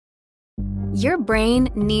Your brain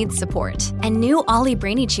needs support, and new Ollie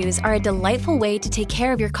Brainy Chews are a delightful way to take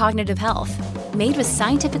care of your cognitive health. Made with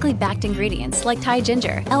scientifically backed ingredients like Thai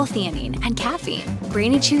ginger, L-theanine, and caffeine,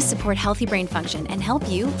 Brainy Chews support healthy brain function and help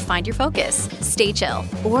you find your focus, stay chill,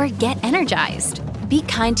 or get energized. Be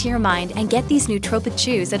kind to your mind and get these nootropic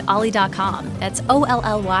chews at ollie.com. That's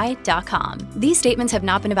OLLY.com. These statements have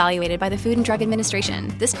not been evaluated by the Food and Drug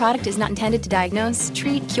Administration. This product is not intended to diagnose,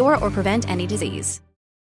 treat, cure, or prevent any disease.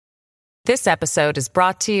 This episode is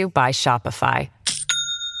brought to you by Shopify.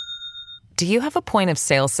 Do you have a point of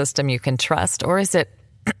sale system you can trust, or is it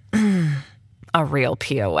a real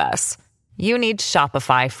POS? You need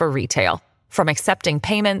Shopify for retail. From accepting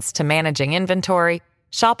payments to managing inventory,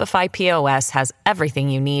 Shopify POS has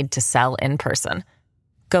everything you need to sell in person.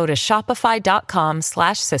 Go to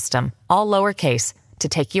shopify.com/system, all lowercase, to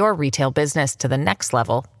take your retail business to the next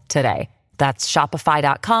level today. That's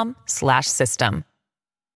shopify.com/system.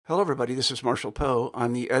 Hello, everybody. This is Marshall Poe.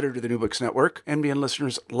 I'm the editor of the New Books Network. NBN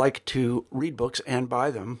listeners like to read books and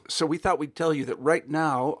buy them. So we thought we'd tell you that right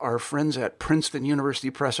now, our friends at Princeton University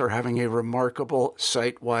Press are having a remarkable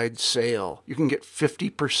site-wide sale. You can get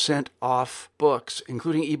 50% off books,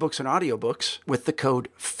 including ebooks and audiobooks, with the code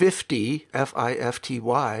 50,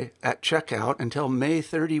 F-I-F-T-Y, at checkout until May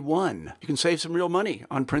 31. You can save some real money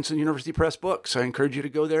on Princeton University Press books. I encourage you to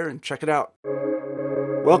go there and check it out.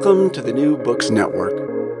 Welcome to the New Books Network.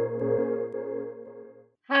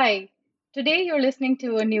 Hi, today you're listening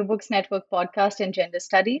to a New Books Network podcast in gender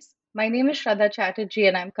studies. My name is Shraddha Chatterjee,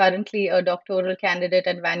 and I'm currently a doctoral candidate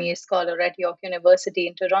and Vanier Scholar at York University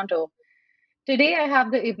in Toronto. Today, I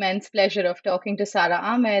have the immense pleasure of talking to Sara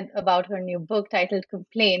Ahmed about her new book titled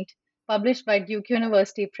Complaint, published by Duke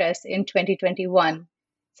University Press in 2021.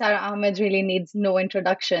 Sara Ahmed really needs no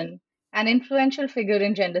introduction. An influential figure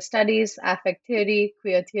in gender studies, affect theory,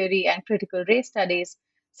 queer theory, and critical race studies,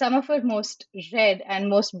 some of her most read and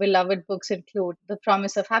most beloved books include The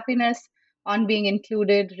Promise of Happiness, On Being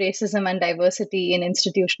Included, Racism and Diversity in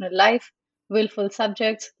Institutional Life, Willful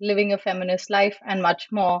Subjects, Living a Feminist Life, and much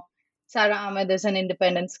more. Sara Ahmed is an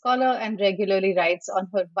independent scholar and regularly writes on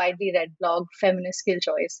her widely read blog, Feminist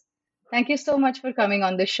Killjoys. Thank you so much for coming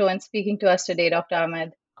on this show and speaking to us today, Dr.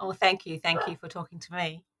 Ahmed. Oh, thank you. Thank you for talking to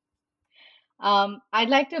me. I'd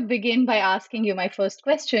like to begin by asking you my first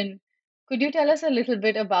question. Could you tell us a little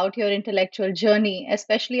bit about your intellectual journey,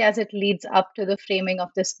 especially as it leads up to the framing of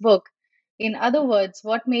this book? In other words,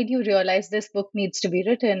 what made you realize this book needs to be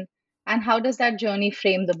written, and how does that journey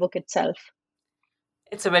frame the book itself?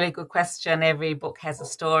 It's a really good question. Every book has a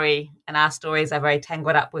story, and our stories are very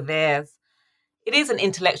tangled up with theirs. It is an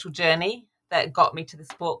intellectual journey that got me to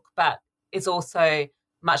this book, but it's also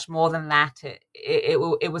much more than that.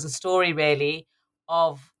 It was a story, really,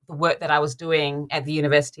 of the work that I was doing at the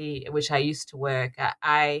university at which I used to work.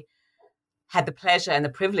 I had the pleasure and the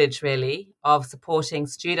privilege, really, of supporting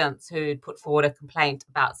students who put forward a complaint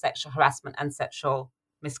about sexual harassment and sexual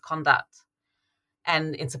misconduct.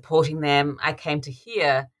 And in supporting them, I came to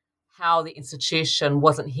hear how the institution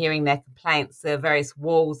wasn't hearing their complaints, the various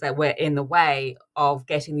walls that were in the way of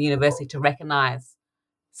getting the university to recognise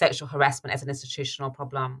sexual harassment as an institutional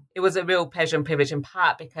problem. It was a real pleasure and privilege, in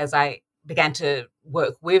part because I began to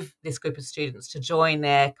work with this group of students to join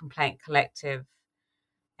their complaint collective.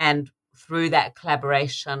 And through that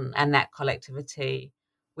collaboration and that collectivity,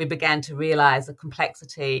 we began to realise the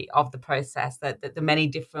complexity of the process, that the many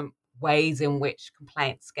different ways in which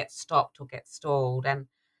complaints get stopped or get stalled. And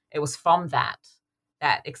it was from that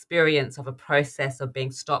experience of a process of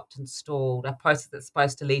being stopped and stalled, a process that's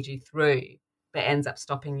supposed to lead you through, but ends up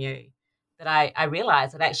stopping you, that I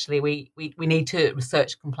realised that actually we need to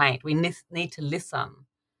research complaint. We need to listen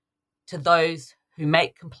to those who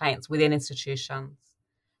make complaints within institutions,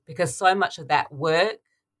 because so much of that work,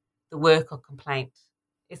 the work of complaint,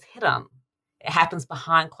 is hidden. It happens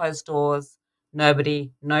behind closed doors.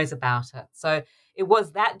 Nobody knows about it. So it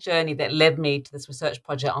was that journey that led me to this research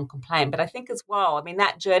project on complaint. But I think as well,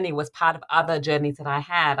 that journey was part of other journeys that I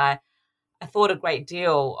had. I thought a great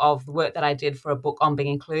deal of the work that I did for a book On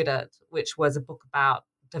Being Included, which was a book about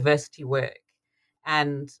diversity work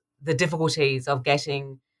and the difficulties of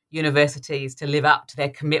getting universities to live up to their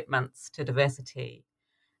commitments to diversity.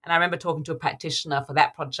 And I remember talking to a practitioner for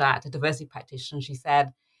that project, a diversity practitioner. She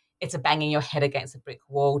said, it's a banging your head against a brick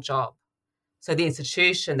wall job. So the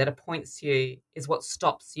institution that appoints you is what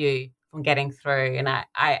stops you from getting through. And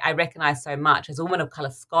I recognize so much, as a woman of colour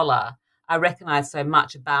scholar, I recognize so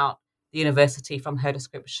much about the university from her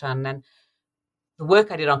description. And the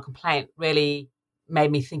work I did on complaint really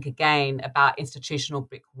made me think again about institutional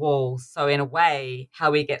brick walls. So in a way,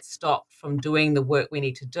 how we get stopped from doing the work we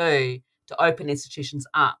need to do to open institutions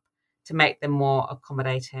up to make them more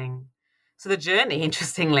accommodating. So the journey,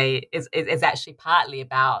 interestingly, is actually partly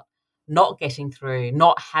about not getting through,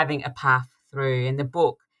 not having a path through. And the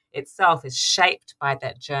book itself is shaped by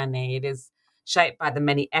that journey. It is shaped by the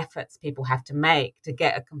many efforts people have to make to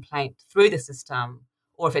get a complaint through the system,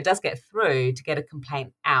 or if it does get through, to get a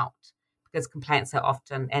complaint out, because complaints so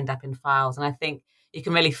often end up in files. And I think you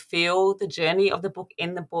can really feel the journey of the book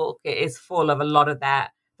in the book. It is full of a lot of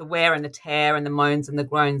that, the wear and the tear and the moans and the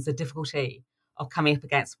groans, the difficulty of coming up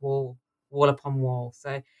against wall upon wall.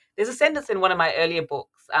 So there's a sentence in one of my earlier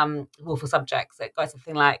books, Wall for Subjects, that goes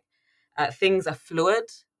something like, things are fluid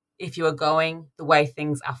if you are going the way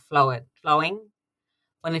things are flowing.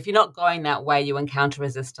 And if you're not going that way, you encounter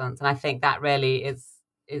resistance. And I think that really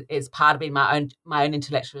is part of being my own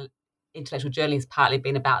intellectual journey has partly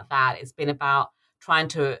been about that. It's been about trying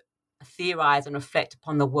to theorize and reflect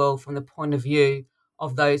upon the world from the point of view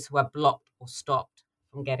of those who are blocked or stopped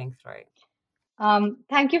from getting through.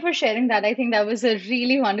 Thank you for sharing that. I think that was a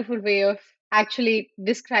really wonderful way of actually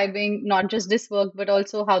describing not just this work, but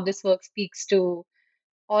also how this work speaks to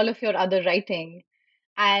all of your other writing.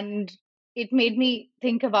 And it made me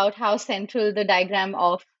think about how central the diagram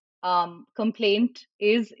of complaint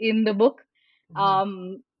is in the book.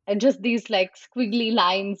 And just these like squiggly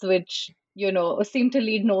lines, which, seem to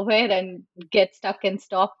lead nowhere and get stuck and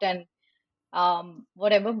stopped and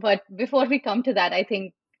whatever. But before we come to that, I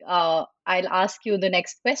think I'll ask you the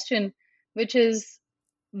next question, which is,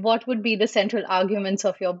 what would be the central arguments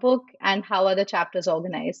of your book and how are the chapters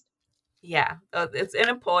organized? Yeah, it's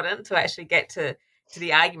important to actually get to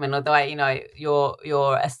the argument, although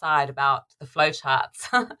your aside about the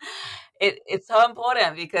flowcharts. It's so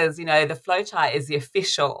important because, the flowchart is the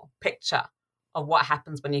official picture of what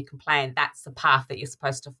happens when you complain. That's the path that you're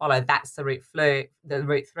supposed to follow. That's the route through.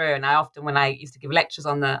 And I often, when I used to give lectures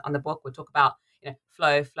on the book, would talk about,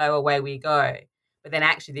 flow, away we go. But then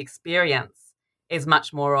actually the experience is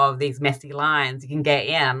much more of these messy lines. You can get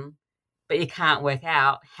in, but you can't work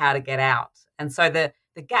out how to get out. And so the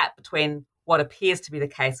gap between what appears to be the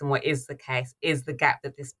case and what is the case is the gap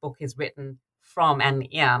that this book is written from and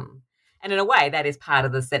in. And in a way, that is part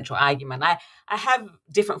of the central argument. I have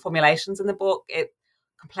different formulations in the book.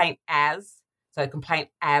 Complaint as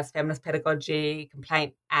feminist pedagogy,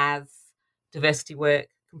 complaint as diversity work,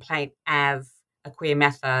 complaint as a queer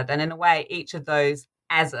method. And in a way, each of those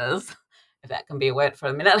ases, if that can be a word for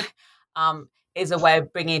a minute, is a way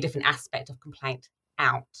of bringing a different aspect of complaint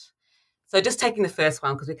out. So just taking the first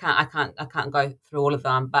one, because I can't go through all of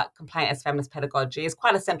them, but complaint as feminist pedagogy is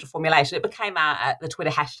quite a central formulation. It became the Twitter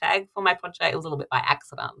hashtag for my project. It was a little bit by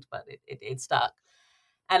accident, but it stuck.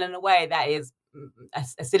 And in a way, that is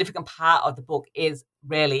a significant part of the book, is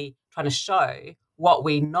really trying to show what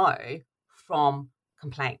we know from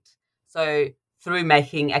complaint. So through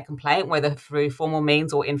making a complaint, whether through formal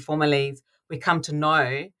means or informal means, we come to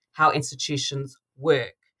know how institutions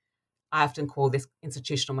work. I often call this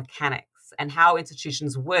institutional mechanics. And how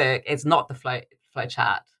institutions work is not the flow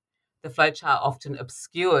chart. The flow chart often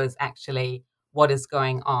obscures actually what is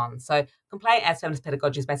going on. So complaint as feminist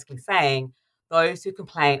pedagogy is basically saying those who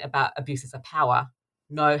complain about abuses of power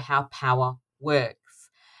know how power works.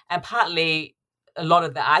 And partly a lot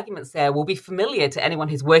of the arguments there will be familiar to anyone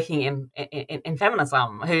who's working in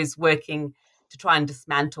feminism, who's working to try and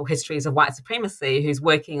dismantle histories of white supremacy, who's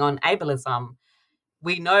working on ableism.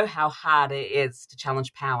 We know how hard it is to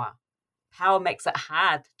challenge power. Power makes it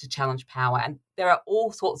hard to challenge power. And there are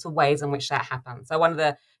all sorts of ways in which that happens. So one of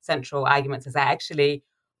the central arguments is that actually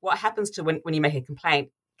what happens to when you make a complaint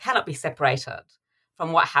cannot be separated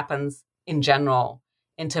from what happens in general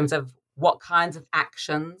in terms of what kinds of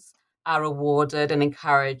actions are rewarded and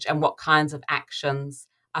encouraged and what kinds of actions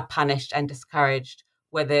are punished and discouraged,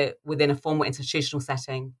 whether within a formal institutional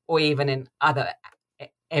setting or even in other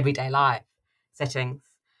everyday life settings.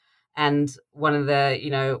 And one of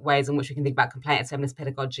the ways in which we can think about complaint as feminist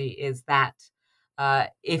pedagogy is that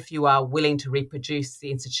if you are willing to reproduce the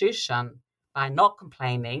institution by not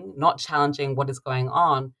complaining, not challenging what is going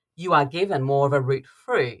on, you are given more of a route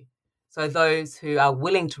through. So those who are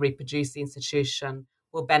willing to reproduce the institution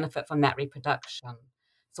will benefit from that reproduction.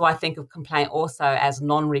 So I think of complaint also as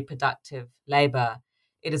non-reproductive labour.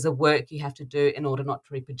 It is a work you have to do in order not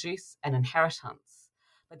to reproduce an inheritance.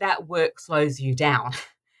 But that work slows you down.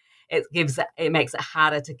 It makes it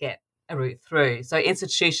harder to get a route through. So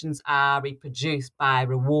institutions are reproduced by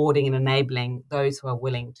rewarding and enabling those who are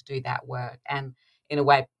willing to do that work. And in a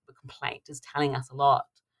way, the complaint is telling us a lot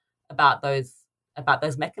about those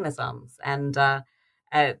mechanisms. And the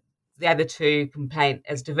other two, complaint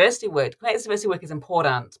as diversity work. Complaint as diversity work is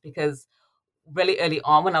important because really early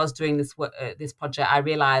on when I was doing this work, this project, I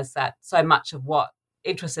realized that so much of what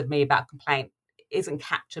interested me about complaint isn't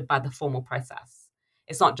captured by the formal process.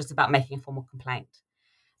 It's not just about making a formal complaint.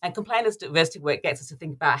 And complainers diversity work gets us to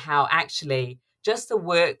think about how actually just the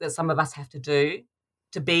work that some of us have to do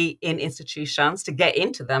to be in institutions, to get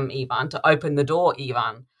into them even, to open the door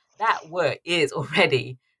even, that work is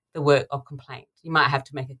already the work of complaint. You might have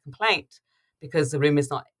to make a complaint because the room is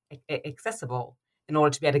not accessible in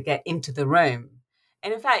order to be able to get into the room.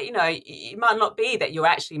 And in fact, it might not be that you're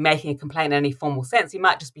actually making a complaint in any formal sense. You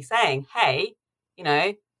might just be saying, hey,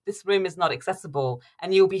 this room is not accessible,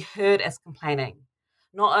 and you'll be heard as complaining,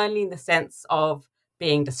 not only in the sense of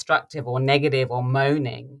being destructive or negative or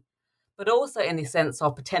moaning, but also in the sense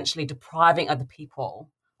of potentially depriving other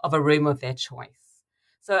people of a room of their choice.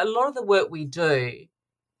 So a lot of the work we do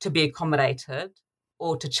to be accommodated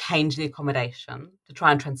or to change the accommodation, to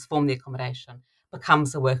try and transform the accommodation,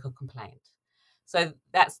 becomes the work of complaint. So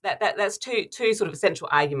that's two sort of essential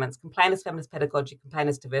arguments: complainers feminist pedagogy,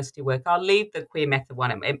 complainers diversity work. I'll leave the queer method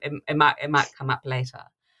one; it might come up later.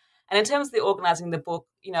 And in terms of the organising the book,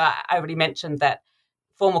 I already mentioned that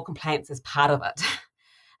formal complaints is part of it.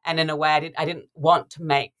 And in a way, I didn't want to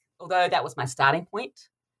make, although that was my starting point,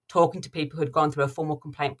 talking to people who'd gone through a formal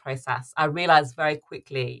complaint process, I realised very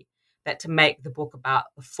quickly that to make the book about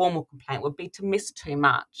the formal complaint would be to miss too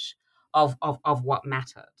much of what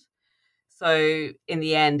mattered. So in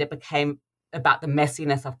the end, it became about the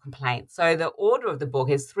messiness of complaints. So the order of the book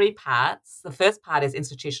is 3 parts. The first part is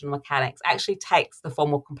institutional mechanics, actually takes the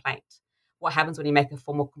formal complaint, what happens when you make a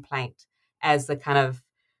formal complaint, as the kind of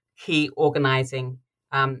key organising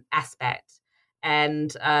aspect.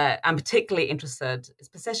 And I'm particularly interested,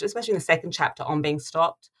 especially in the second chapter on being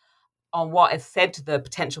stopped, on what is said to the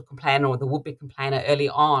potential complainer or the would-be complainer early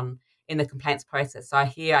on in the complaints process. So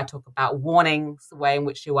here I talk about warnings, the way in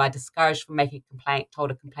which you are discouraged from making a complaint,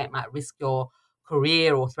 told a complaint might risk your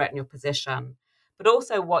career or threaten your position, but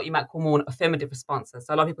also what you might call more affirmative responses.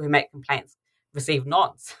 So a lot of people who make complaints receive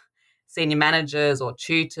nods. Senior managers or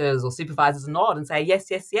tutors or supervisors nod and say,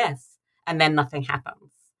 yes, yes, yes, and then nothing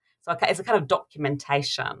happens. So it's a kind of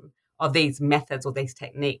documentation of these methods or these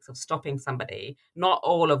techniques of stopping somebody, not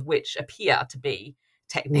all of which appear to be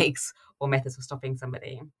techniques or methods of stopping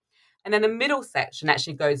somebody. And then the middle section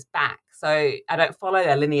actually goes back. So I don't follow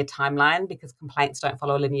a linear timeline because complaints don't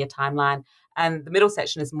follow a linear timeline. And the middle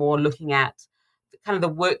section is more looking at kind of the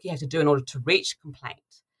work you have to do in order to reach complaint.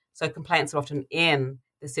 So complaints are often in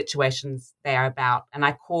the situations they are about. And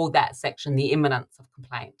I call that section the imminence of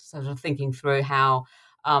complaint. So sort of thinking through how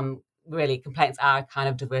really complaints are a kind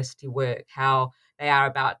of diversity work, how they are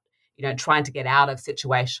about trying to get out of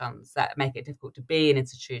situations that make it difficult to be in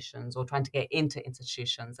institutions, or trying to get into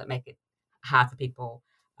institutions that make it hard for people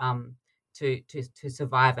to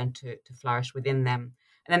survive and to flourish within them.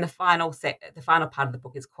 And then the final part of the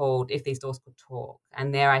book is called If These Doors Could Talk.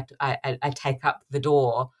 And there I take up the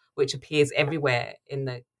door, which appears everywhere in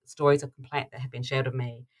the stories of complaint that have been shared with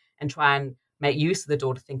me, and try and make use of the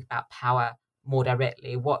door to think about power more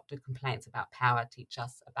directly. What do complaints about power teach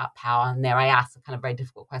us about power? And there I ask a kind of very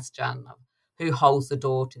difficult question of who holds the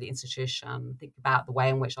door to the institution. Think about the way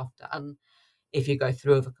in which often if you go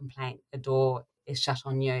through with a complaint, the door is shut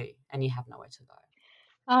on you and you have nowhere to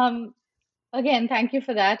go. Again, thank you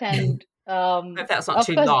for that. And hope that's not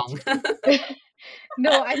too long.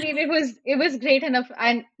 No, I mean, it was great enough.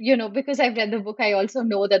 And, because I've read the book, I also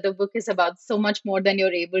know that the book is about so much more than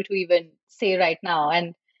you're able to even say right now.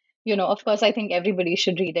 And, of course, I think everybody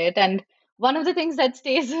should read it. And one of the things that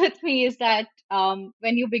stays with me is that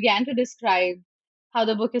when you began to describe how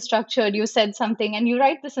the book is structured, you said something, and you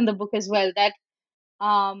write this in the book as well, that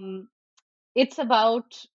it's about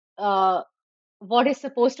what is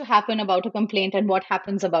supposed to happen about a complaint and what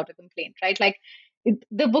happens about a complaint, right? Like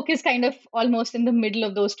the book is kind of almost in the middle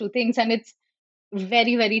of those two things. And it's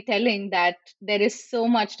very, very telling that there is so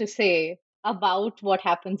much to say about what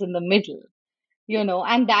happens in the middle,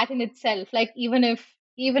 and that in itself, like even if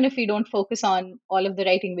we don't focus on all of the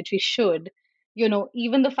writing, which we should,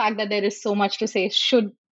 even the fact that there is so much to say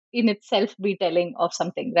should in itself be telling of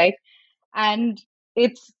something, right? And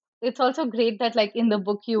it's also great that like in the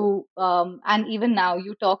book you and even now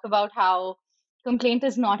you talk about how complaint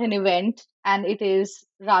is not an event, and it is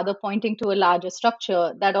rather pointing to a larger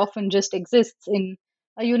structure that often just exists in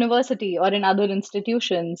a university or in other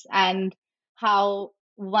institutions, and how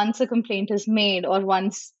once a complaint is made, or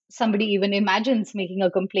once somebody even imagines making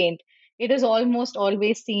a complaint, it is almost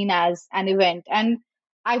always seen as an event. And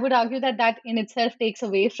I would argue that that in itself takes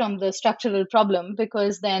away from the structural problem,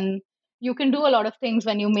 because then you can do a lot of things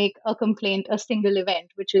when you make a complaint a single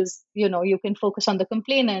event, which is, you can focus on the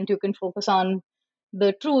complainant, you can focus on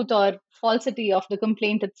the truth or falsity of the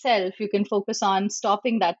complaint itself, you can focus on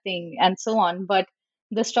stopping that thing and so on. But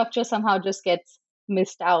the structure somehow just gets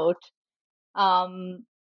missed out. Um,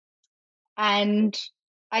 and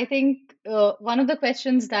I think one of the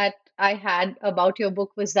questions that I had about your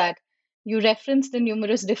book was that you referenced the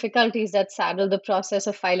numerous difficulties that saddle the process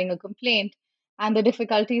of filing a complaint and the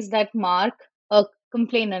difficulties that mark a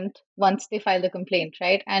complainant once they file the complaint,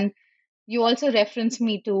 right? And you also reference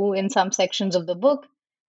Me Too in some sections of the book.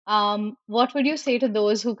 What would you say to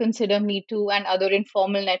those who consider Me Too and other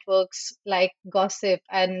informal networks like gossip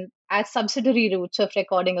and as subsidiary routes of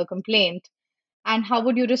recording a complaint? And how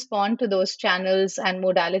would you respond to those channels and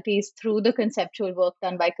modalities through the conceptual work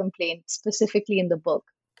done by Complaint, specifically in the book?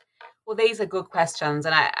 Well, these are good questions,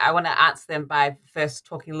 and I want to answer them by first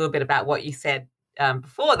talking a little bit about what you said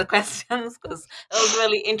before the questions, because it was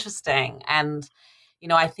really interesting. And,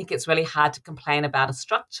 I think it's really hard to complain about a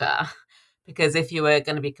structure, because if you were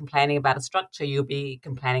going to be complaining about a structure, you'll be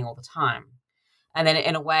complaining all the time. And then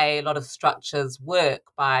in a way, a lot of structures work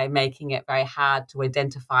by making it very hard to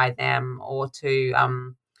identify them or to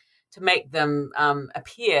make them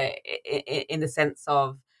appear in the sense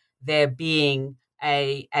of there being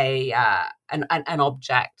an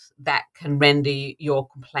object that can render your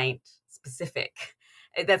complaint specific.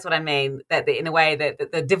 That's what I mean. That in a way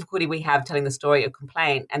that the difficulty we have telling the story of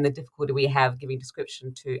complaint and the difficulty we have giving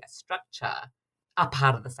description to a structure are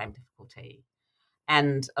part of the same difficulty.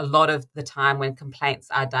 And a lot of the time when complaints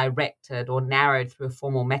are directed or narrowed through a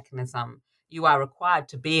formal mechanism, you are required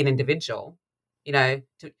to be an individual, to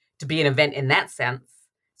be an event in that sense.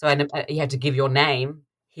 So you have to give your name.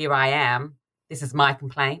 Here I am. This is my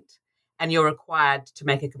complaint. And you're required to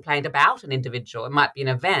make a complaint about an individual. It might be an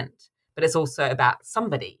event, but it's also about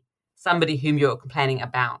somebody whom you're complaining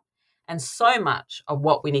about. And so much of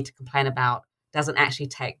what we need to complain about doesn't actually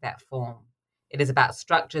take that form. It is about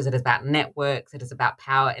structures, it is about networks, it is about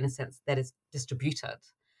power in a sense that is distributed.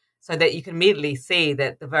 So that you can immediately see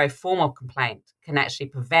that the very form of complaint can actually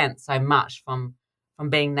prevent so much from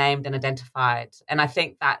being named and identified. And I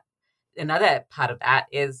think that another part of that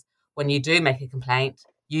is when you do make a complaint,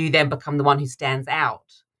 you then become the one who stands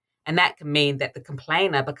out. And that can mean that the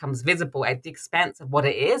complainer becomes visible at the expense of what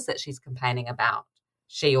it is that she's complaining about,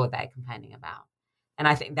 she or they complaining about. And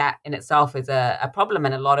I think that in itself is a problem.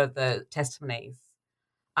 And a lot of the testimonies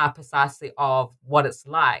are precisely of what it's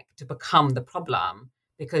like to become the problem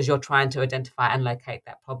because you're trying to identify and locate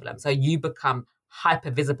that problem. So you become hyper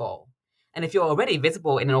visible. And if you're already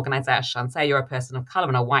visible in an organization, say you're a person of color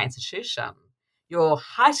in a white institution, you're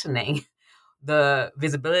heightening the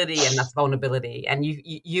visibility and thus vulnerability, and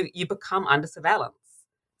you become under surveillance.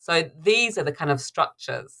 So these are the kind of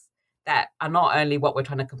structures that are not only what we're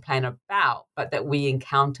trying to complain about, but that we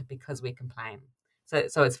encounter because we complain.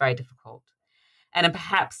 So it's very difficult. And then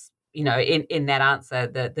perhaps, in that answer,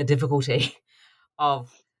 the difficulty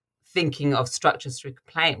of thinking of structures through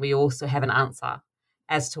complaint, we also have an answer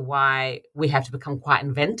as to why we have to become quite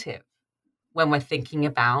inventive when we're thinking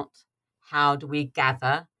about how do we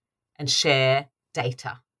gather and share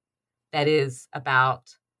data that is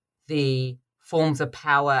about the forms of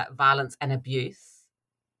power, violence, and abuse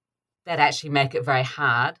that actually make it very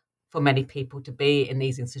hard for many people to be in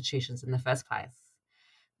these institutions in the first place.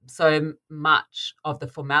 So much of the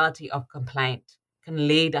formality of complaint can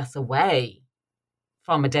lead us away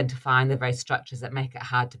from identifying the very structures that make it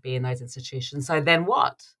hard to be in those institutions. So then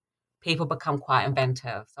what? People become quite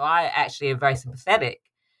inventive. So I actually am very sympathetic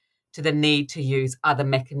to the need to use other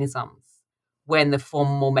mechanisms when the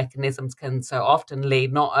formal mechanisms can so often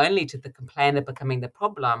lead not only to the complainer becoming the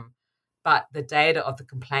problem, but the data of the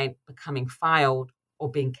complaint becoming filed or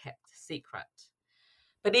being kept secret.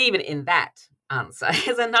 But even in that answer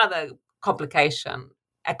is another complication.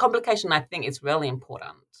 A complication I think is really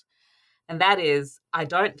important. And that is, I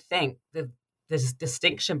don't think the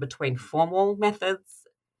distinction between formal methods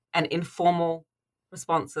and informal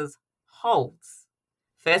responses holds.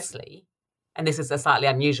 Firstly, and this is a slightly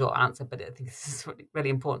unusual answer, but I think this is really, really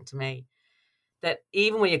important to me, that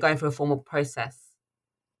even when you're going through a formal process,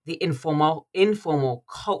 the informal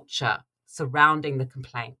culture surrounding the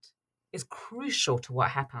complaint is crucial to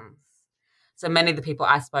what happens. So many of the people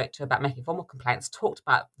I spoke to about making formal complaints talked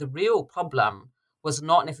about the real problem was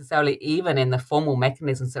not necessarily even in the formal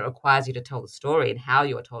mechanisms that requires you to tell the story and how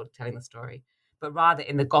you are telling the story, but rather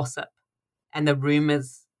in the gossip and the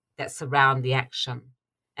rumors that surround the action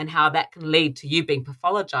and how that can lead to you being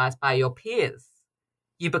pathologized by your peers.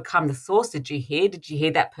 You become the source. Did you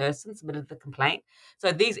hear that person submitted the complaint?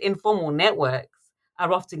 So these informal networks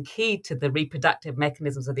are often key to the reproductive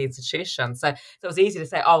mechanisms of the institution. So it's easy to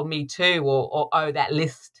say, oh, Me Too, or oh, that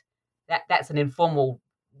list, that's an informal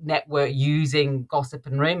network using gossip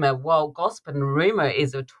and rumor. Well, gossip and rumor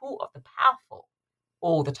is a tool of the powerful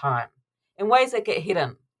all the time in ways that get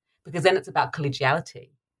hidden, because then it's about collegiality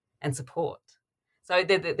and support. So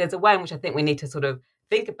there's a way in which I think we need to sort of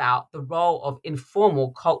think about the role of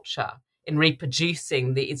informal culture in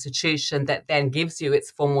reproducing the institution that then gives you its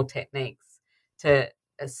formal techniques to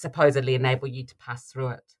supposedly enable you to pass through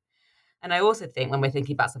it. And I also think when we're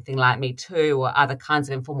thinking about something like Me Too or other kinds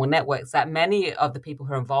of informal networks, that many of the people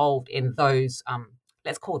who are involved in those,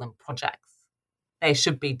 let's call them projects, they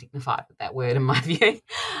should be dignified with that word in my view,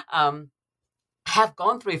 have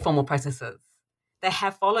gone through formal processes. They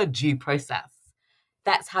have followed due process.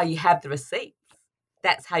 That's how you have the receipts.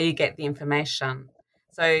 That's how you get the information.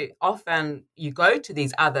 So often you go to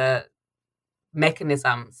these other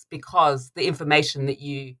mechanisms because the information that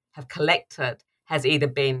you have collected has either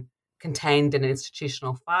been contained in an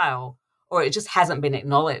institutional file or it just hasn't been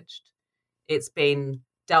acknowledged. It's been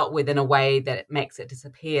dealt with in a way that it makes it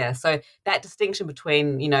disappear. So that distinction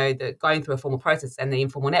between, the going through a formal process and the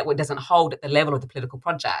informal network doesn't hold at the level of the political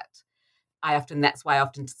project. That's why I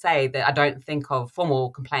often say that I don't think of formal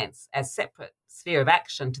complaints as separate sphere of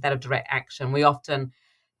action to that of direct action. We often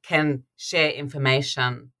can share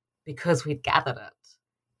information because we've gathered it,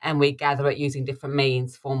 and we gather it using different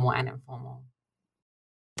means, formal and informal.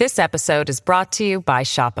 This episode is brought to you by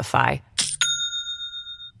Shopify.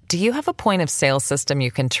 Do you have a point of sale system you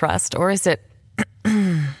can trust, or is it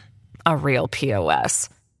a real POS?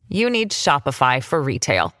 You need Shopify for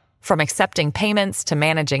retail. From accepting payments to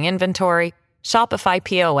managing inventory, Shopify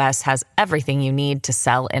POS has everything you need to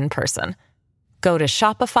sell in person. Go to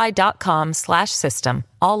shopify.com/system,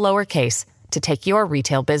 all lowercase, to take your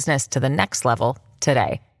retail business to the next level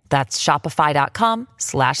today. That's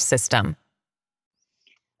shopify.com/system.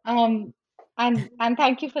 And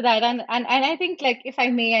thank you for that. And I think, if I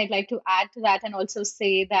may, I'd like to add to that and also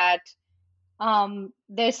say that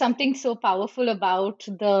there's something so powerful about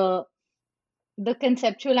the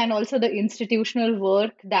conceptual and also the institutional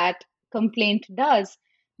work that complaint does,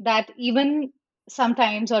 that even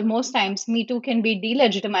sometimes or most times Me Too can be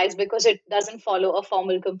delegitimized because it doesn't follow a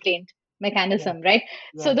formal complaint mechanism, right?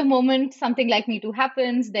 Yeah. So the moment something like Me Too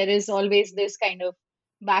happens, there is always this kind of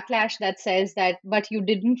backlash that says that, but you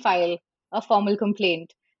didn't file a formal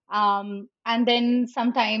complaint. And then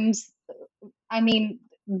sometimes,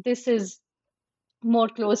 this is more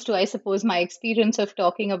close to, I suppose, my experience of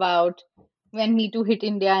talking about when Me Too hit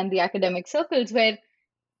India and the academic circles, where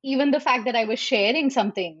even the fact that I was sharing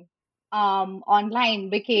something online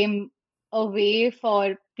became a way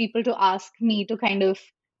for people to ask me to kind of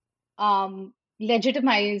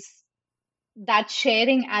legitimize that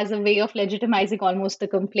sharing as a way of legitimizing almost the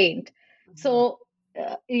complaint. Mm-hmm. So,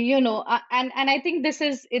 and I think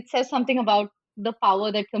it says something about the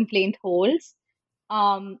power that complaint holds,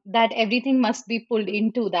 that everything must be pulled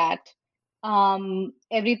into that. And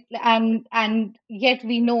yet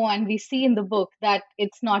we know and we see in the book that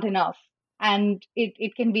it's not enough, and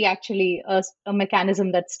it can be actually a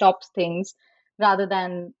mechanism that stops things rather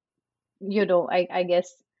than, I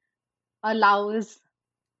guess, allows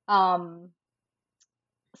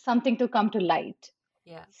something to come to light.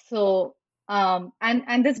 Yeah. So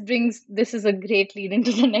and this is a great lead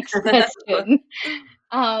into the next question.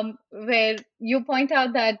 Where you point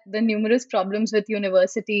out that the numerous problems with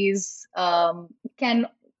universities can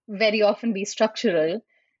very often be structural,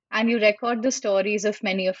 and you record the stories of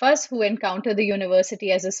many of us who encounter the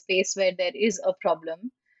university as a space where there is a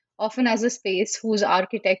problem, often as a space whose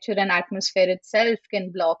architecture and atmosphere itself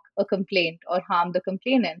can block a complaint or harm the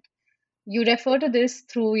complainant. You refer to this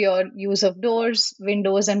through your use of doors,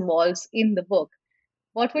 windows, and walls in the book.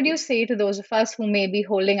 What would you say to those of us who may be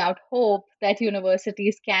holding out hope that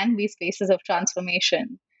universities can be spaces of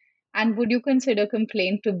transformation? And would you consider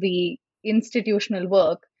complaint to be institutional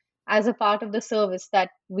work as a part of the service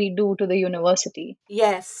that we do to the university?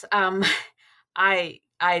 Yes,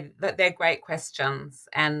 they're great questions.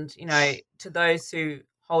 And, to those who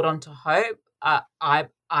hold on to hope, I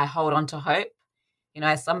hold on to hope.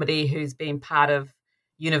 As somebody who's been part of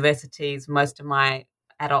universities most of my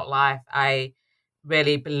adult life, I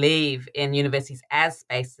really believe in universities as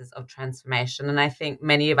spaces of transformation. And I think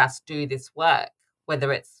many of us do this work,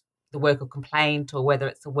 whether it's the work of complaint or whether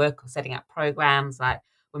it's the work of setting up programs like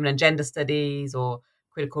women and gender studies or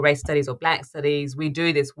critical race studies or Black studies. We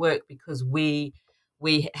do this work because we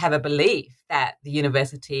have a belief that the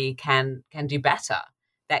university can do better,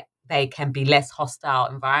 that they can be less hostile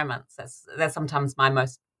environments. That's sometimes my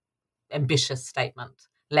most ambitious statement,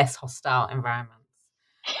 less hostile environments.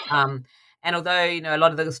 And although, a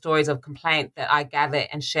lot of the stories of complaint that I gather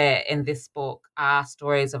and share in this book are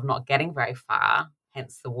stories of not getting very far,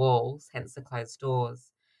 hence the walls, hence the closed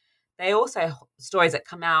doors, they also stories that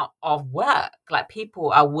come out of work. Like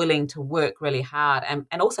people are willing to work really hard and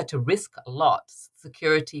also to risk a lot,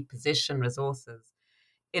 security, position, resources,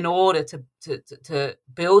 in order to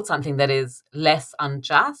build something that is less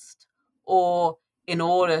unjust, or in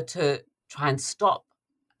order to try and stop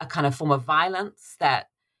a kind of form of violence that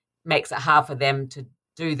makes it hard for them to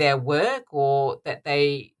do their work, or that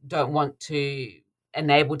they don't want to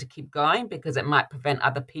enable to keep going because it might prevent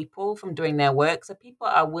other people from doing their work. So people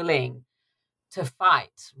are willing to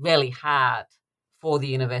fight really hard for the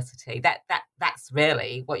university. That's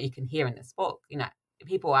really what you can hear in this book.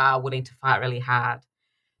 People are willing to fight really hard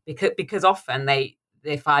because often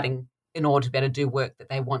they're fighting in order to be able to do work that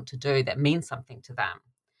they want to do that means something to them.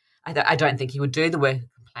 I don't think you would do the work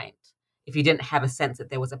of complaint if you didn't have a sense that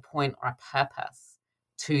there was a point or a purpose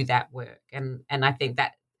to that work. And I think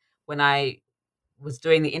that when I was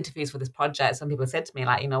doing the interviews for this project, some people said to me,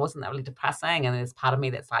 like, wasn't that really depressing? And there's part of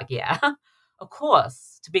me that's like, yeah, of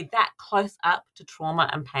course, to be that close up to trauma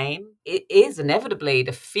and pain, it is inevitably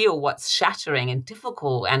to feel what's shattering and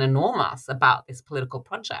difficult and enormous about this political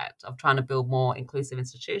project of trying to build more inclusive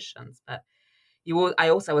institutions. But I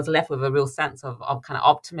also was left with a real sense of kind of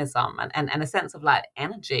optimism and a sense of like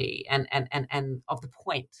energy and of the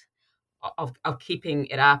point of keeping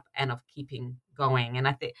it up and of keeping going. And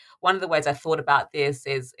I think one of the ways I thought about this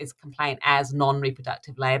is complaint as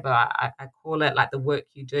non-reproductive labor. I call it like the work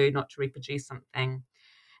you do not to reproduce something,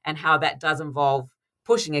 and how that does involve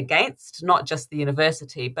pushing against not just the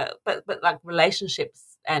university, but like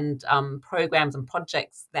relationships and programs and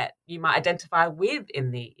projects that you might identify with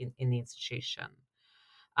in the institution.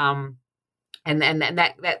 And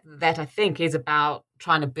that I think is about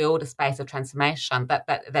trying to build a space of transformation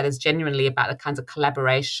that is genuinely about the kinds of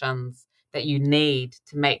collaborations that you need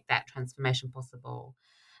to make that transformation possible.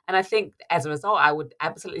 And I think as a result, I would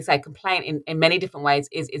absolutely say complaint in many different ways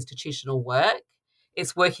is institutional work.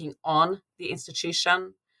 It's working on the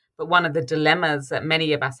institution. But one of the dilemmas that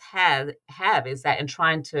many of us have is that in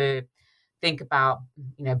trying to think about,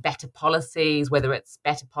 better policies, whether it's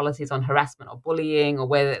better policies on harassment or bullying, or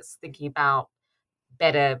whether it's thinking about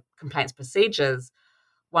better complaints procedures,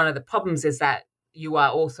 one of the problems is that you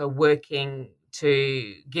are also working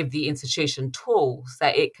to give the institution tools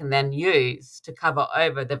that it can then use to cover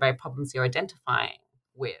over the very problems you're identifying.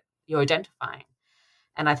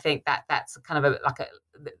 And I think that that's kind of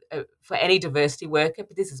for any diversity worker,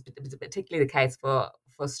 but this is particularly the case for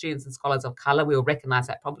students and scholars of color, we will recognize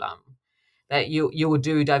that problem, that you will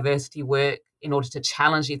do diversity work in order to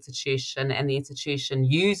challenge the institution, and the institution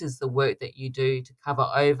uses the work that you do to cover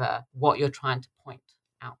over what you're trying to point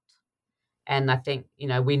out. And I think,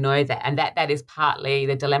 we know that, and that is partly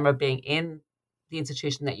the dilemma of being in the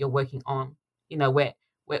institution that you're working on.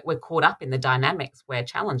 We're caught up in the dynamics we're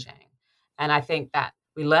challenging. And I think that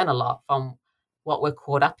we learn a lot from what we're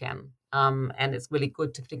caught up in. And it's really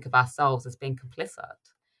good to think of ourselves as being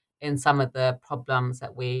complicit in some of the problems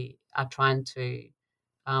that we are trying to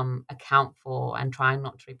account for and trying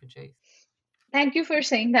not to reproduce. Thank you for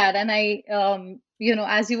saying that. And I,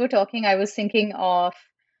 as you were talking, I was thinking of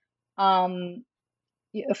Fred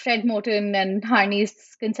Moten and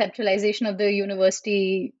Harney's conceptualization of the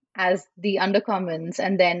university as the undercommons.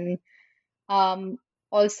 And then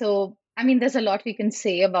also, there's a lot we can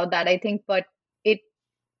say about that, I think, but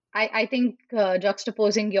I think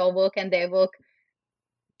juxtaposing your work and their work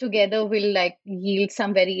together will yield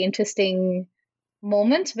some very interesting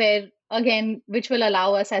moments where, again, which will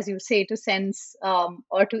allow us, as you say, to sense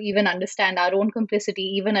or to even understand our own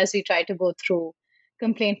complicity, even as we try to go through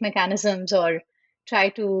complaint mechanisms or try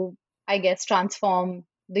to, I guess, transform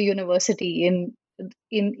the university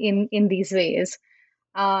in these ways.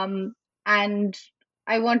 And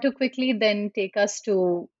I want to quickly then take us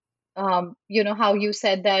to, how you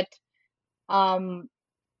said that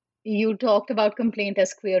you talked about complaint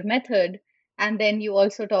as queer method, and then you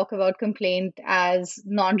also talk about complaint as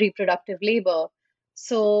non-reproductive labor.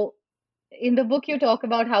 So in the book, you talk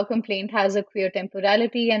about how complaint has a queer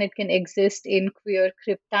temporality and it can exist in queer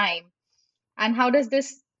crypt time. And how does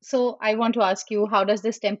this, so I want to ask you, how does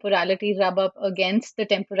this temporality rub up against the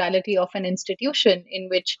temporality of an institution in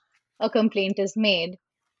which a complaint is made,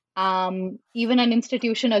 even an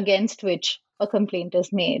institution against which a complaint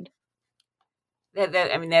is made?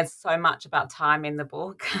 There's so much about time in the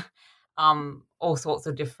book, all sorts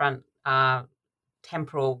of different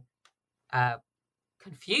temporal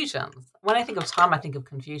confusions. When I think of time, I think of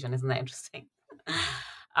confusion. Isn't that interesting?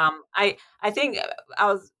 I think I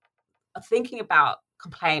was thinking about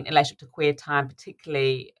complaint in relation to queer time,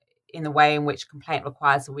 particularly in the way in which complaint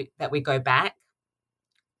requires that we go back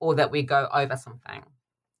or that we go over something.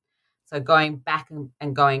 So going back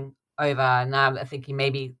and going over, now I'm thinking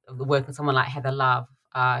maybe of the work of someone like Heather Love,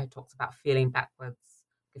 who talks about feeling backwards.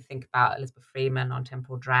 You think about Elizabeth Freeman on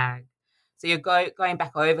temporal drag. So you're going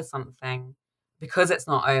back over something because it's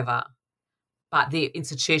not over, but the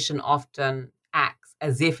institution often acts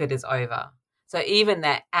as if it is over. So even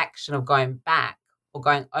that action of going back or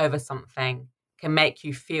going over something can make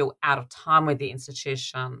you feel out of time with the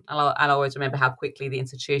institution. I'll always remember how quickly the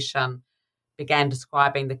institution began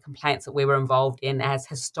describing the complaints that we were involved in as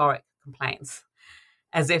historic complaints,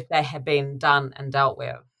 as if they had been done and dealt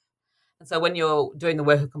with. And so when you're doing the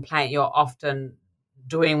work of complaint, you're often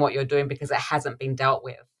doing what you're doing because it hasn't been dealt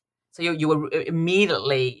with. So you were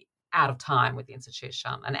immediately out of time with the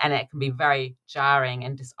institution, and it can be very jarring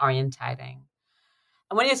and disorientating.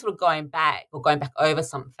 And when you're sort of going back over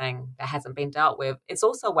something that hasn't been dealt with, it's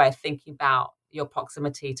also a way of thinking about your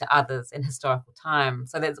proximity to others in historical time.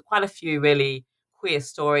 So there's quite a few really queer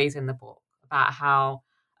stories in the book about how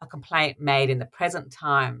a complaint made in the present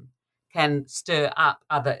time can stir up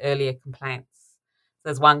other earlier complaints. So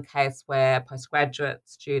there's one case where a postgraduate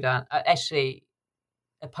student, actually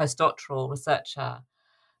a postdoctoral researcher,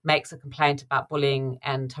 makes a complaint about bullying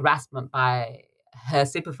and harassment by her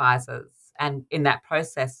supervisors, and in that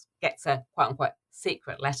process gets a quote-unquote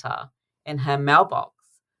secret letter in her mailbox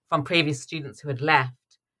from previous students who had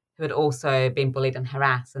left, who had also been bullied and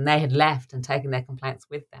harassed, and they had left and taken their complaints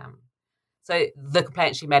with them. So the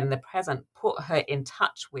complaint she made in the present put her in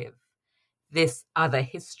touch with this other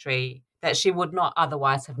history that she would not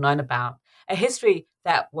otherwise have known about, a history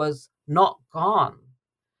that was not gone,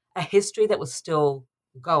 a history that was still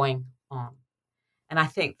going on. And I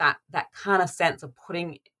think that kind of sense of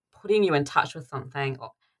putting you in touch with something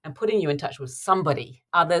and putting you in touch with somebody,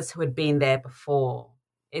 others who had been there before,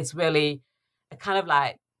 is really a kind of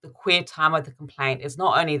like the queer time of the complaint is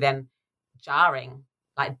not only then jarring,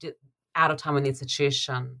 like out of time in the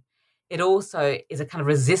institution, it also is a kind of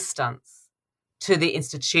resistance to the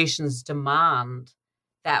institution's demand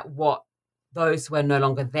that what those who are no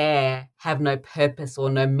longer there have no purpose or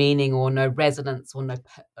no meaning or no resonance or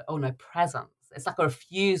no presence. It's like a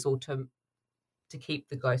refusal to keep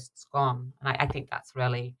the ghosts gone. And I think that's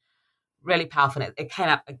really, really powerful. It came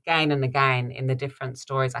up again and again in the different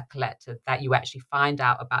stories I collected, that you actually find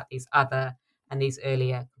out about these other and these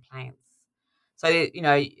earlier complaints. So,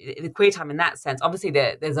 the queer time in that sense, obviously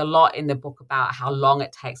there's a lot in the book about how long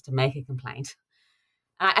it takes to make a complaint.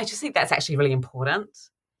 And I just think that's actually really important.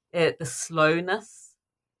 The slowness,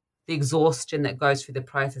 the exhaustion that goes through the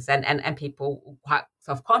process, and people quite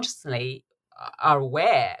self-consciously are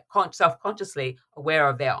self-consciously aware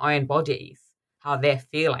of their own bodies, how they're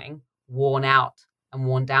feeling, worn out and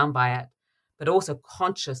worn down by it, but also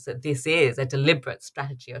conscious that this is a deliberate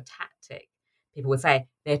strategy or tactic. People would say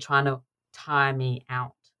they're trying to tire me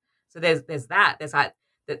out. So there's that. There's like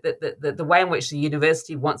the way in which the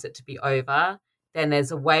university wants it to be over. Then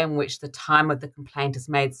there's a way in which the time of the complaint is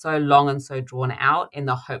made so long and so drawn out in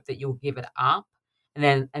the hope that you'll give it up, and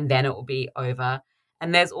then it will be over.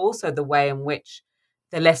 And there's also the way in which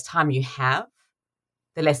the less time you have,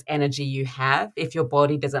 the less energy you have. If your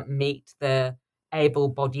body doesn't meet the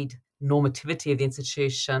able-bodied normativity of the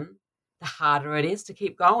institution, the harder it is to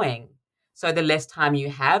keep going. So the less time you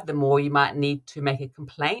have, the more you might need to make a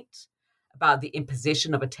complaint about the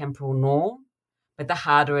imposition of a temporal norm, but the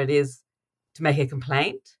harder it is to make a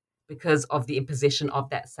complaint because of the imposition of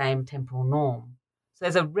that same temporal norm. So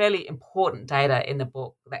there's a really important data in the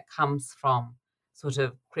book that comes from sort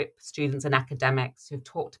of CRIP students and academics who've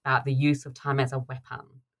talked about the use of time as a weapon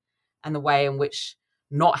and the way in which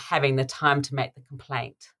not having the time to make the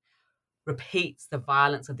complaint repeats the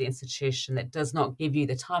violence of the institution that does not give you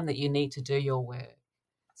the time that you need to do your work.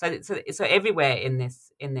 So everywhere in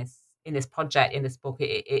this project, in this book,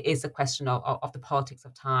 it is a question of the politics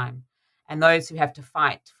of time. And those who have to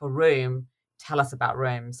fight for room tell us about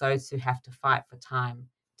rooms. Those who have to fight for time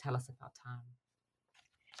tell us about time.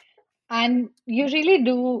 And you really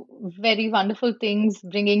do very wonderful things,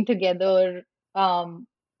 bringing together all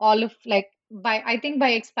of by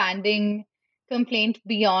expanding complaint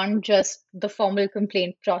beyond just the formal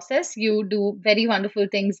complaint process. You do very wonderful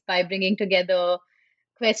things by bringing together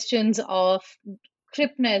questions of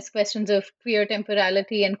cripness, questions of queer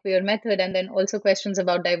temporality and queer method, and then also questions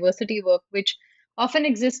about diversity work, which often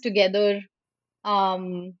exist together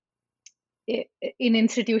in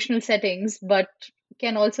institutional settings, but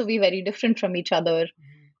can also be very different from each other.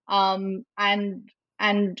 And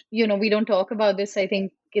we don't talk about this, I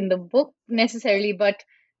think, in the book necessarily, but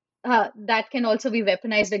that can also be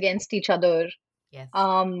weaponized against each other Yes.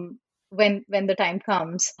 When the time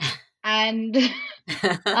comes. And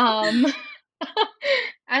um,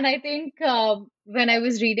 and I think when I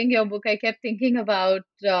was reading your book, I kept thinking about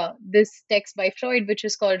this text by Freud, which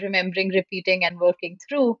is called Remembering, Repeating, and Working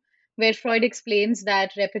Through, where Freud explains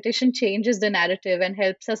that repetition changes the narrative and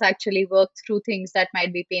helps us actually work through things that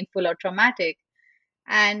might be painful or traumatic.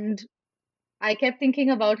 And I kept thinking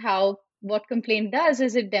about how what complaint does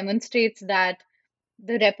is it demonstrates that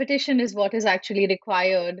the repetition is what is actually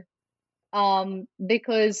required,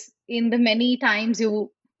 because in the many times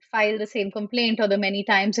you file the same complaint, or the many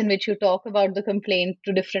times in which you talk about the complaint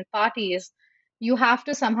to different parties, you have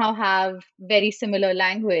to somehow have very similar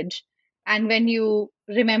language. And when you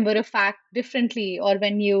remember a fact differently, or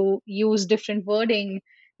when you use different wording,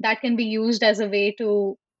 that can be used as a way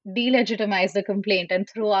to delegitimize the complaint and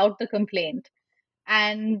throw out the complaint.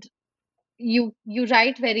 And you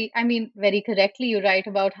write very correctly, you write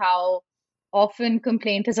about how often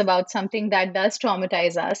complaint is about something that does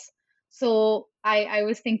traumatize us. So I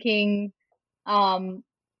was thinking, um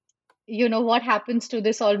what happens to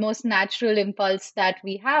this almost natural impulse that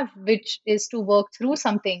we have, which is to work through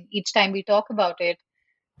something each time we talk about it,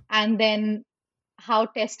 and then how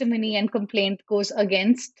testimony and complaint goes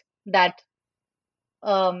against that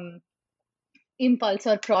um impulse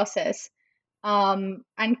or process. And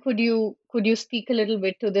could you speak a little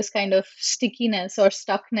bit to this kind of stickiness or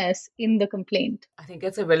stuckness in the complaint? I think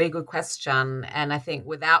it's a really good question. And I think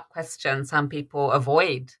without question, some people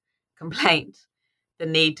avoid complaint, the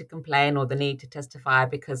need to complain or the need to testify,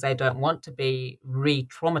 because they don't want to be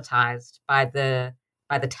re-traumatized by the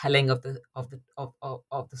telling of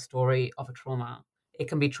the story of a trauma. It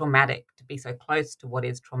can be traumatic to be so close to what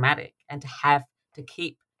is traumatic and to have to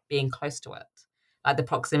keep being close to it. Like the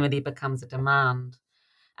proximity becomes a demand.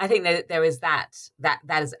 I think that there is that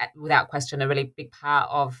is without question a really big part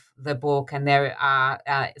of the book, and there are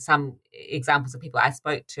some examples of people I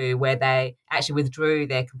spoke to where they actually withdrew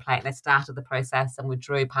their complaint. They started the process and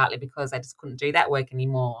withdrew partly because they just couldn't do that work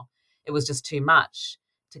anymore. It was just too much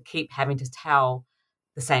to keep having to tell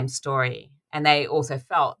the same story, and they also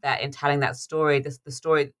felt that in telling that story, the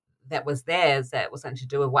story that was theirs, that was something to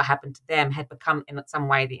do with what happened to them, had become in some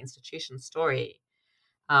way the institution's story.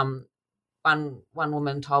 One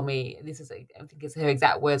woman told me, I think it's her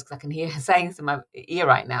exact words because I can hear her saying this in my ear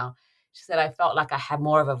right now. She said, I felt like I had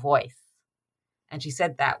more of a voice. And she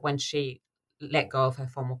said that when she let go of her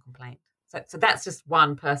formal complaint. So that's just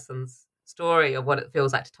one person's story of what it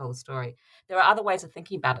feels like to tell the story. There are other ways of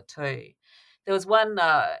thinking about it too. There was one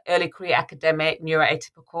early career academic,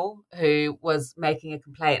 neuroatypical, who was making a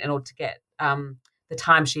complaint in order to get the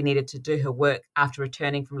time she needed to do her work after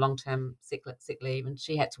returning from long-term sick leave, and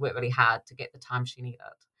she had to work really hard to get the time she needed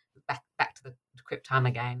back to the crib time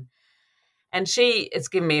again. And she's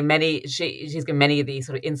given many of these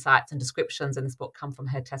sort of insights and descriptions in this book come from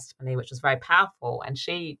her testimony, which was very powerful. And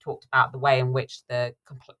she talked about the way in which the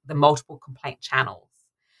multiple complaint channels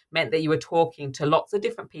meant that you were talking to lots of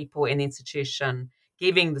different people in the institution,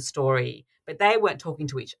 giving the story, but they weren't talking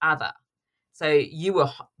to each other. So you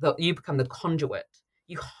become the conduit.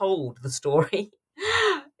 You hold the story,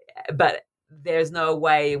 but there's no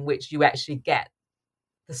way in which you actually get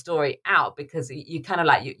the story out, because you kind of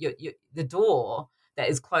like you the door that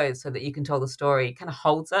is closed so that you can tell the story kind of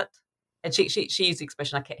holds it. And she used the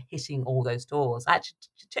expression, I kept hitting all those doors. I actually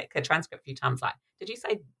checked her transcript a few times, like, did you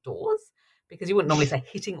say doors? Because you wouldn't normally say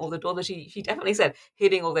hitting all the doors, but she definitely said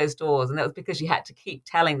hitting all those doors. And that was because she had to keep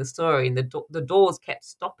telling the story, and the doors kept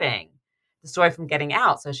stopping the story from getting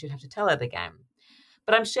out, so she'd have to tell it again.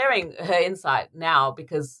 But I'm sharing her insight now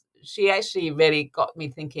because she actually really got me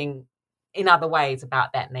thinking in other ways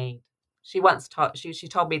about that need. She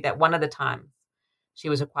told me that one of the times she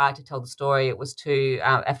was required to tell the story, it was to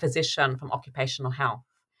a physician from occupational health.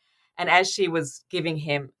 And as she was giving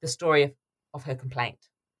him the story of her complaint,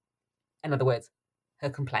 in other words, her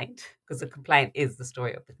complaint, because the complaint is the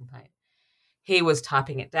story of the complaint, he was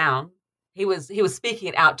typing it down. He was speaking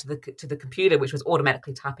it out to the computer, which was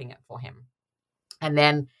automatically typing it for him. And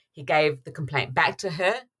then he gave the complaint back to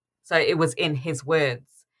her, so it was in his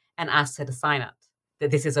words, and asked her to sign it,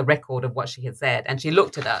 that this is a record of what she had said. And she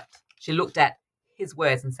looked at it. She looked at his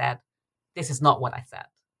words and said, this is not what I said.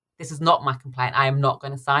 This is not my complaint. I am not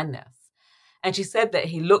going to sign this. And she said that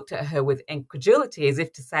he looked at her with incredulity, as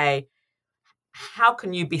if to say, how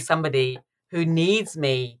can you be somebody who needs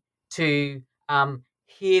me to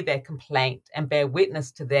hear their complaint and bear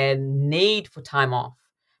witness to their need for time off?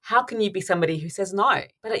 How can you be somebody who says no?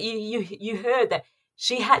 But you heard that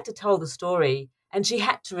she had to tell the story, and she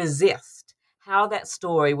had to resist how that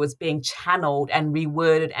story was being channeled and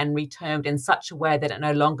reworded and retermed in such a way that it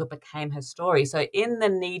no longer became her story. So in the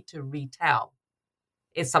need to retell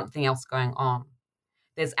is something else going on.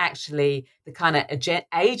 There's actually the kind of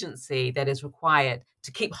agency that is required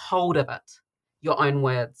to keep hold of it, your own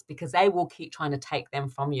words, because they will keep trying to take them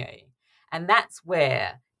from you. And that's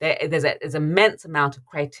where there's an immense amount of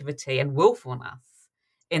creativity and willfulness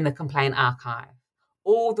in the complaint archive.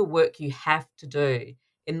 All the work you have to do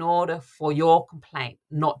in order for your complaint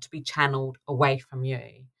not to be channeled away from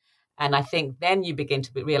you. And I think then you begin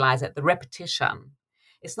to realize that the repetition,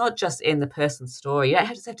 it's not just in the person's story. You don't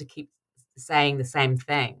just have to keep saying the same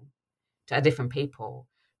thing to different people.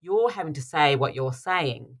 You're having to say what you're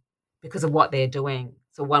saying because of what they're doing.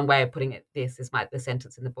 So one way of putting it, this is the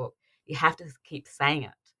sentence in the book. You have to keep saying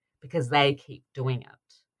it because they keep doing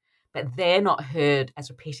it. But they're not heard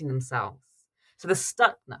as repeating themselves. So the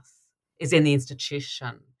stuckness is in the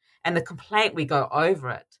institution, and the complaint, we go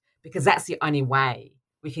over it because that's the only way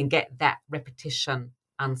we can get that repetition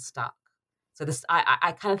unstuck. So this,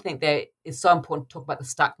 I kind of think that it's so important to talk about the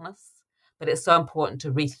stuckness, but it's so important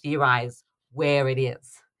to re-theorize where it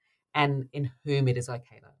is and in whom it is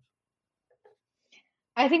located.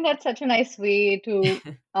 I think that's such a nice way to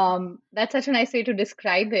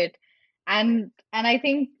describe it, and I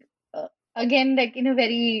think again, like in a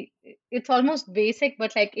very, it's almost basic,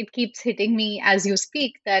 but like it keeps hitting me as you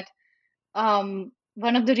speak that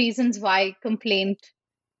one of the reasons why complaint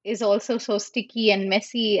is also so sticky and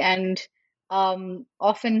messy and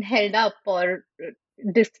often held up or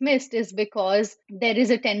dismissed is because there is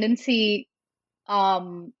a tendency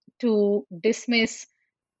to dismiss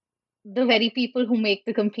the very people who make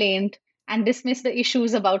the complaint and dismiss the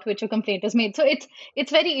issues about which a complaint is made. So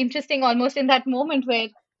it's very interesting almost in that moment where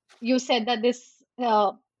you said that this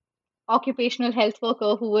occupational health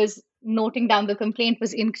worker who was noting down the complaint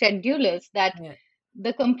was incredulous that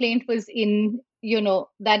the complaint was in,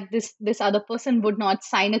 that this other person would not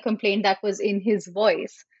sign a complaint that was in his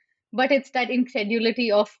voice. But it's that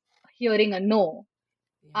incredulity of hearing a no.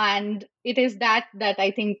 And it is that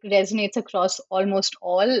I think resonates across almost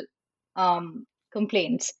all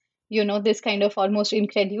complaints. This kind of almost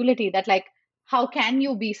incredulity that like, how can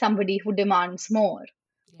you be somebody who demands more?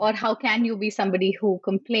 Or how can you be somebody who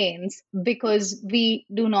complains? Because we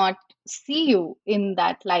do not see you in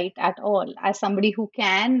that light at all as somebody who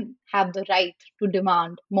can have the right to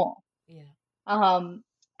demand more. And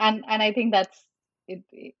I think that's it,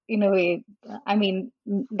 in a way. I mean,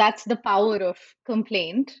 that's the power of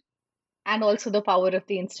complaint, and also the power of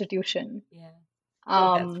the institution.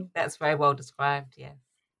 That's very well described. Yeah.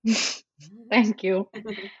 Thank you.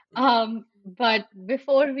 But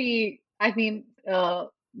before we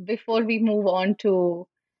move on to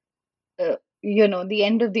the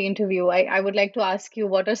end of the interview, I would like to ask you,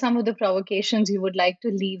 what are some of the provocations you would like to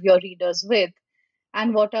leave your readers with,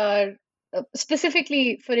 and what are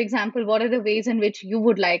specifically, for example, what are the ways in which you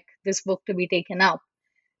would like this book to be taken up,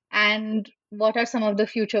 and what are some of the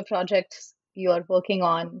future projects you are working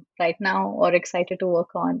on right now or excited to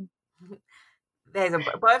work on? There's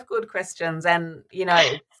both good questions, and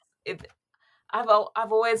I've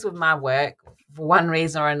always, with my work, for one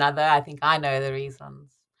reason or another, I think I know the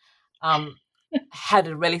reasons, had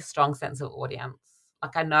a really strong sense of audience.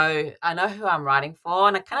 Like I know who I'm writing for,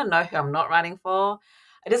 and I kind of know who I'm not writing for.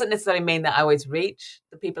 It doesn't necessarily mean that I always reach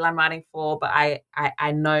the people I'm writing for, but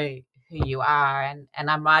I know who you are, and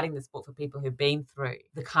I'm writing this book for people who've been through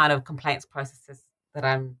the kind of complaints processes that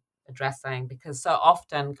I'm addressing, because so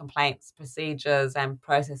often complaints procedures and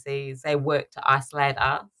processes, they work to isolate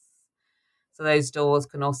us. So those doors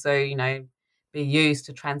can also, be used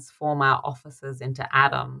to transform our offices into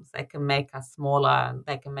atoms. They can make us smaller, and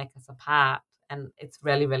they can make us apart, and it's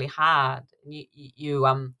really, really hard.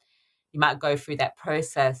 You might go through that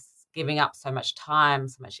process, giving up so much time,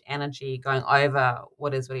 so much energy, going over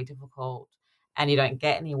what is really difficult, and you don't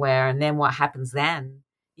get anywhere. And then what happens then?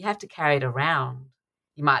 You have to carry it around.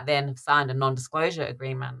 You might then have signed a non-disclosure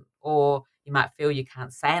agreement, or you might feel you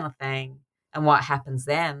can't say anything. And what happens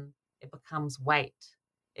then? It becomes weight.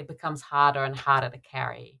 It becomes harder and harder to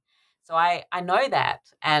carry. So I know that,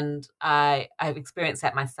 and I've experienced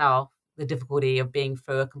that myself, the difficulty of being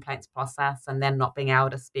through a complaints process and then not being able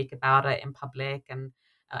to speak about it in public. And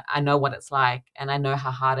I know what it's like, and I know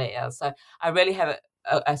how hard it is. So I really have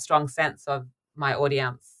a strong sense of my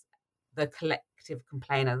audience, the collective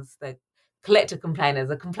complainers, the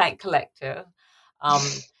complaint collective.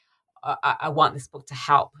 I want this book to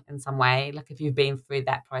help in some way. Like if you've been through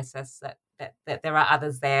that process, that there are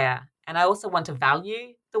others there. And I also want to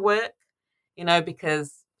value the work,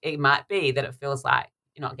 because it might be that it feels like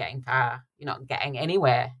you're not getting far, you're not getting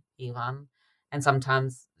anywhere even. And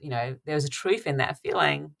sometimes, there's a truth in that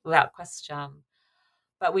feeling without question.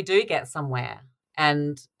 But we do get somewhere,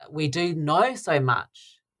 and we do know so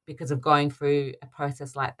much because of going through a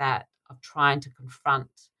process like that, of trying to confront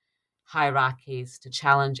hierarchies, to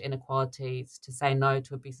challenge inequalities, to say no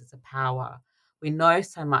to abuses of power. We know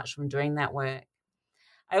so much from doing that work.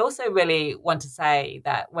 I also really want to say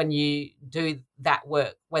that when you do that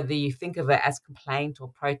work, whether you think of it as complaint or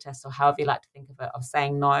protest or however you like to think of it, of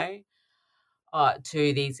saying no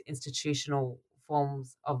to these institutional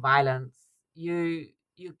forms of violence, you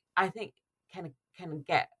I think can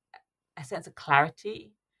get a sense of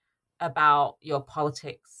clarity about your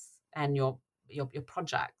politics and your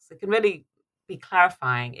projects. It can really be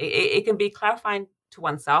clarifying. It can be clarifying to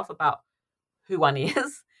oneself about who one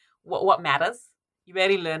is, what matters. You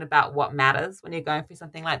really learn about what matters when you're going through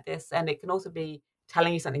something like this. And it can also be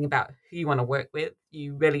telling you something about who you want to work with.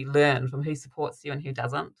 You really learn from who supports you and who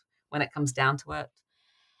doesn't when it comes down to it.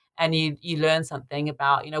 And you learn something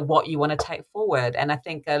about, what you want to take forward. And I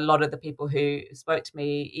think a lot of the people who spoke to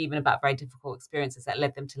me, even about very difficult experiences that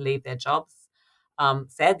led them to leave their jobs,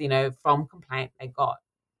 said, from complaint, they got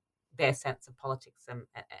their sense of politics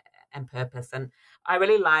and purpose. And I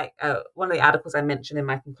really like one of the articles I mentioned in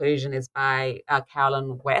my conclusion is by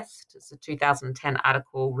Carolyn West. It's a 2010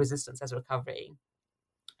 article, Resistance as Recovery.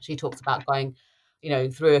 She talks about going,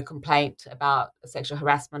 through a complaint about sexual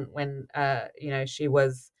harassment when, she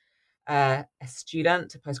was a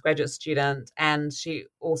student, a postgraduate student. And she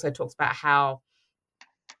also talks about how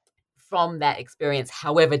from that experience,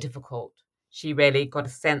 however difficult, she really got a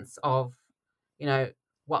sense of,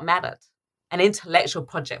 what mattered. An intellectual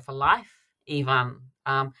project for life, even.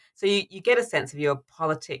 So you get a sense of your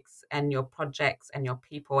politics and your projects and your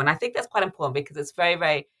people. And I think that's quite important because it's very,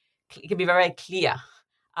 very, it can be very clear.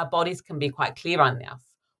 Our bodies can be quite clear on this,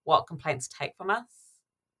 what complaints take from us.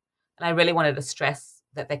 And I really wanted to stress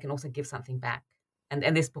that they can also give something back.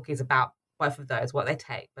 And this book is about both of those, what they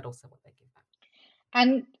take, but also what they give back.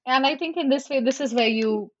 And I think in this way, this is where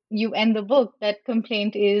you end the book, that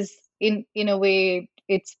complaint is in a way,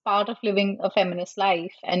 it's part of living a feminist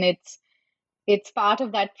life, and it's part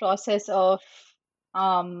of that process of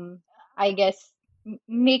I guess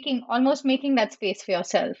making that space for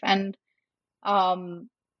yourself. And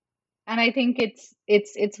I think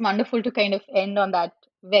it's wonderful to kind of end on that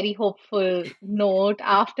very hopeful note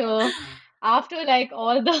after like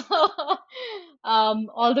all the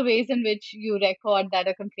all the ways in which you record that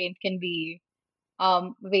a complaint can be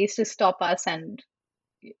ways to stop us and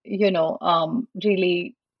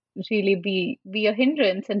really be a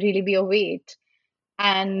hindrance and really be a weight.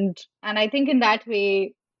 And I think in that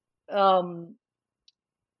way, I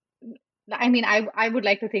mean, I would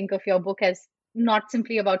like to think of your book as not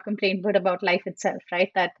simply about complaint, but about life itself,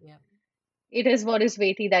 right? That it is what is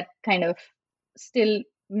weighty that kind of still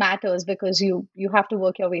matters because you have to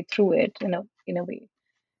work your way through it in a way.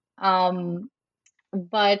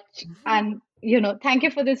 But and thank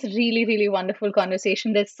you for this really, really wonderful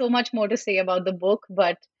conversation. There's so much more to say about the book,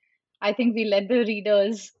 but I think we let the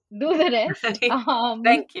readers do the rest.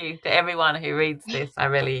 Thank you to everyone who reads this.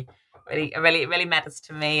 It really matters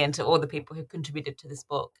to me and to all the people who contributed to this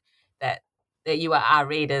book that you are our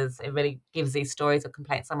readers. It really gives these stories of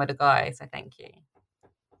complaints somewhere to go. So thank you.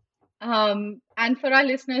 And for our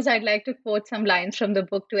listeners, I'd like to quote some lines from the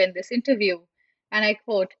book to end this interview. And I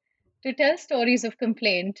quote, "To tell stories of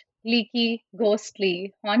complaint, leaky,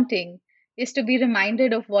 ghostly, haunting, is to be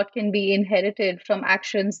reminded of what can be inherited from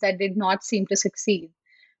actions that did not seem to succeed.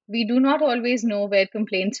 We do not always know where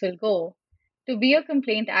complaints will go. To be a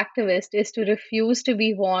complaint activist is to refuse to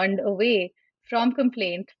be warned away from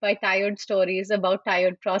complaint by tired stories about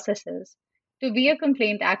tired processes. To be a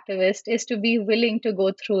complaint activist is to be willing to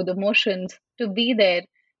go through the motions, to be there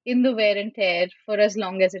in the wear and tear for as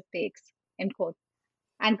long as it takes." End quote.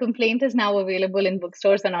 And Complaint is now available in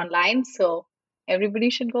bookstores and online, so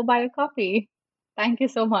everybody should go buy a copy. Thank you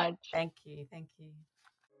so much. Thank you. Thank you.